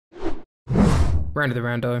Rando the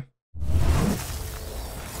rando.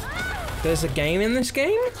 There's a game in this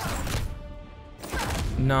game?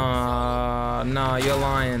 Nah, nah, you're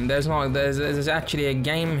lying. There's not. There's actually a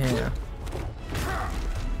game here.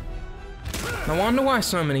 No wonder why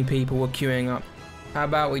so many people were queuing up. How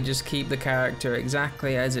about we just keep the character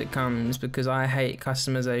exactly as it comes, because I hate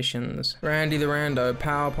customizations. Randy the Rando,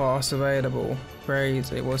 power pass available.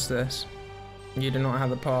 Crazy, what's this? You do not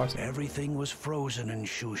have the pass. Everything was frozen in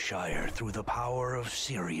Shoeshire through the power of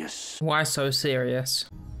Sirius. Why so serious?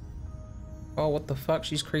 Oh, what the fuck?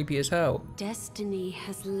 She's creepy as hell. Destiny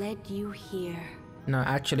has led you here. No,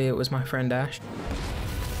 actually it was my friend Ash.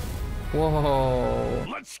 Whoa.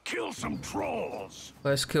 Let's kill some trolls.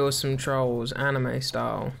 Let's kill some trolls, anime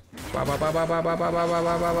style. I'm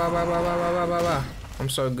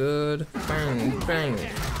so good. Bang, bang.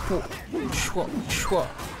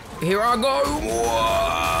 Here I go.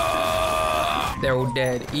 They're all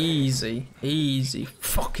dead. Easy, easy,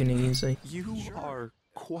 fucking easy. You are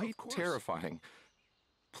quite terrifying.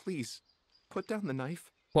 Please, put down the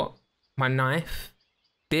knife. What? My knife?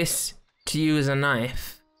 This to you is a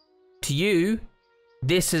knife. To you,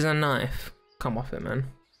 this is a knife. Come off it, man.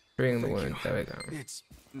 Treating the wound. There we go. It's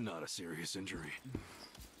not a serious injury.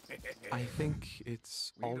 I think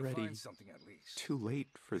it's already too late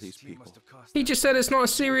for these people. He just said it's not a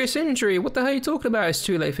serious injury. What the hell are you talking about? It's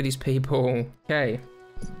too late for these people. Okay.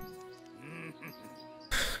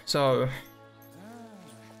 So.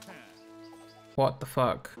 What the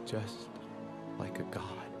fuck? Just like a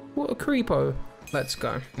god. What a creepo. Let's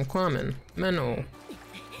go. I'm climbing. Mental.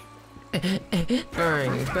 Bang,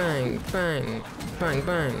 bang, bang, bang, bang,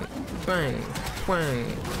 bang, bang.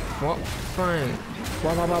 What? Bang.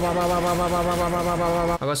 I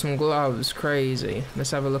got some gloves, crazy.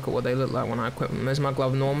 Let's have a look at what they look like when I equip them. There's my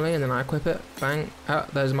glove normally, and then I equip it. Bang. Ah,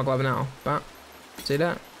 there's my glove now. But see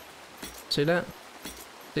that? See that?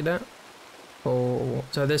 See that? Oh,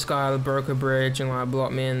 so this guy broke a bridge and like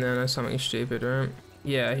blocked me in there or something stupid, right?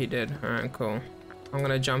 Yeah, he did. Alright, cool. I'm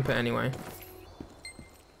gonna jump it anyway.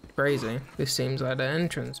 Crazy. This seems like the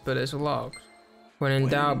entrance, but it's locked. When in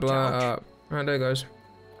doubt, blow it up. Alright, there it goes.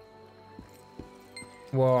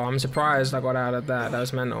 Whoa, I'm surprised I got out of that. That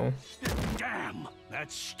was mental. Damn,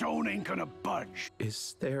 that stone ain't gonna budge.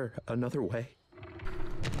 Is there another way?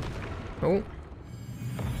 Oh.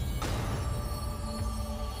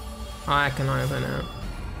 I can open it.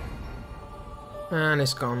 And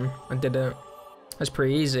it's gone. I did it. That's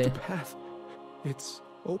pretty easy. The path. It's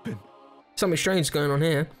open. Something strange going on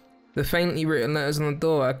here. The faintly written letters on the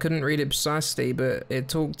door, I couldn't read it precisely, but it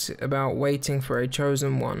talked about waiting for a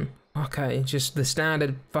chosen one. Okay, just the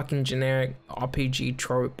standard fucking generic RPG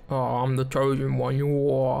trope. Oh, I'm the chosen one, you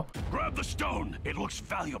are. Grab the stone, it looks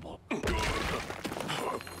valuable.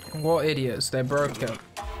 What idiots, they broke it.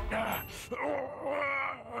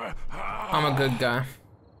 I'm a good guy.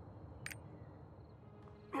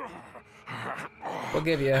 We'll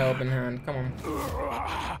give you a helping hand, come on.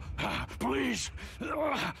 Please,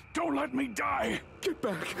 don't let me die. Get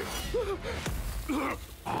back.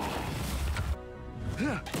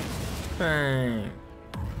 Bang.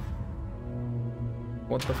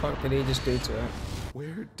 What the fuck did he just do to it?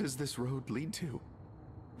 Where does this road lead to?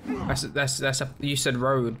 That's a, you said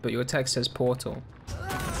road, but your text says portal.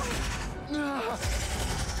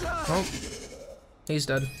 Oh, he's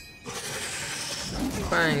dead.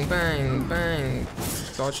 Bang, bang, bang.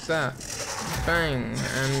 Dodge that. Bang,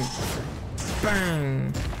 and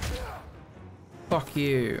bang. Fuck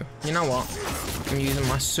you. You know what? I'm using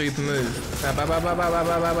my super move.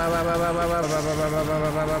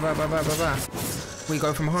 We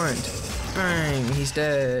go from behind. Bang, he's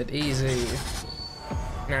dead. Easy.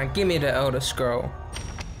 Now give me the Elder Scroll.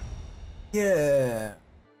 Yeah.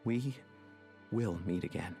 We will meet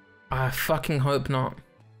again. I fucking hope not.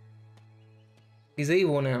 He's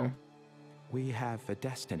evil now. We have a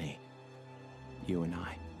destiny. You and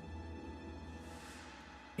I.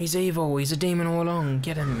 He's evil, he's a demon all along,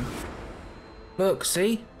 get him. Look,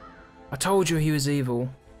 see? I told you he was evil.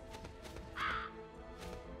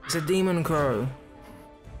 It's a demon crow.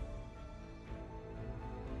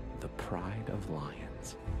 The pride of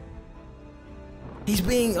lions. He's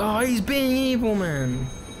being evil, man.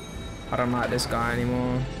 I don't like this guy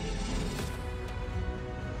anymore.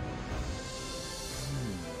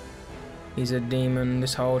 He's a demon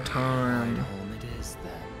this whole time.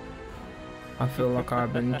 I feel like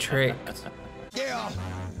I've been tricked. Yeah.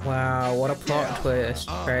 Wow, what a plot twist.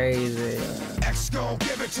 Crazy. X gon'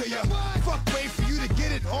 give it to you. Fuck, wait for you to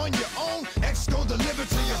get it on your own. X gon' deliver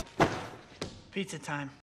to you. Pizza time.